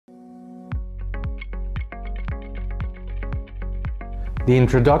The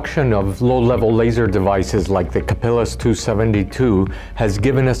introduction of low-level laser devices like the Capillus272 has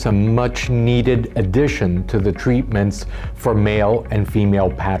given us a much-needed addition to the treatments for male and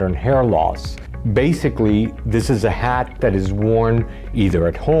female pattern hair loss. Basically, this is a hat that is worn either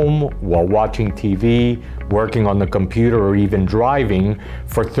at home, while watching TV, working on the computer, or even driving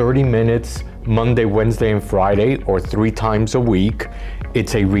for 30 minutes, Monday, Wednesday, and Friday, or 3 times a week.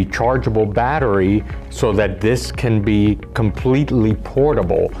 It's a rechargeable battery so that this can be completely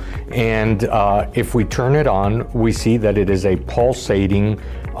portable. And if we turn it on, we see that it is a pulsating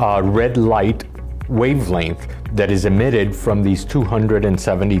red light wavelength that is emitted from these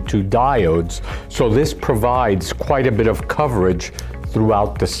 272 diodes. So this provides quite a bit of coverage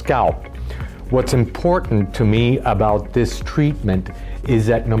throughout the scalp. What's important to me about this treatment is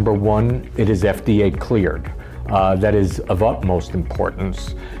that, number one, it is FDA cleared. That is of utmost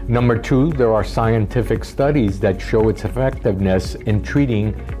importance. Number two, there are scientific studies that show its effectiveness in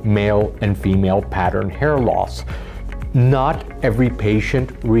treating male and female pattern hair loss. Not every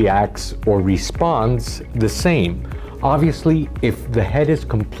patient reacts or responds the same. Obviously, if the head is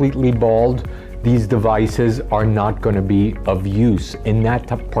completely bald, these devices are not going to be of use in that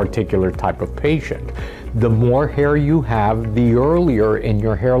particular type of patient. The more hair you have, the earlier in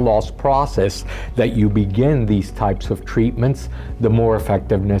your hair loss process that you begin these types of treatments, the more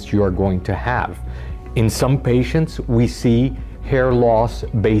effectiveness you are going to have. In some patients, we see hair loss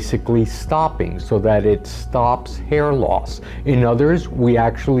basically stopping so that it stops hair loss. In others, we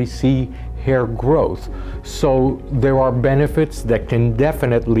actually see hair growth. So there are benefits that can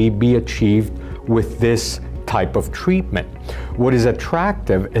definitely be achieved with this type of treatment. What is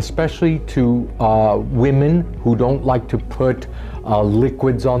attractive, especially to women who don't like to put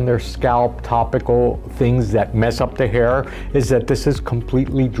liquids on their scalp, topical things that mess up the hair, is that this is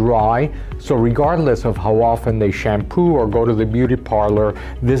completely dry. So regardless of how often they shampoo or go to the beauty parlor,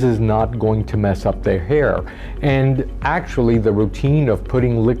 this is not going to mess up their hair. And actually, the routine of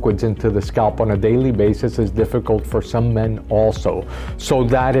putting liquids into the scalp on a daily basis is difficult for some men also. So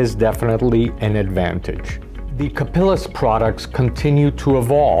that is definitely an advantage. The Capillus products continue to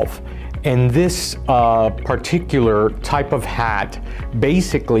evolve. And this particular type of hat,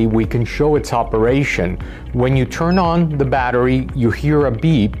 basically we can show its operation. When you turn on the battery, you hear a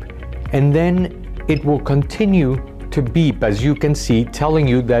beep, and then it will continue to beep, as you can see, telling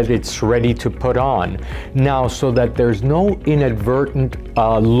you that it's ready to put on. Now, so that there's no inadvertent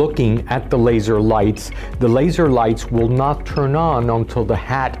looking at the laser lights will not turn on until the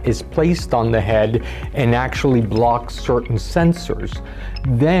hat is placed on the head and actually blocks certain sensors.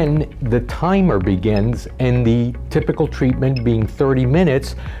 Then the timer begins, and the typical treatment being 30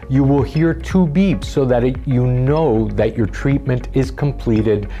 minutes, you will hear 2 beeps so that you know that your treatment is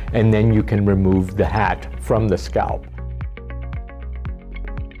completed, and then you can remove the hat from the scalp.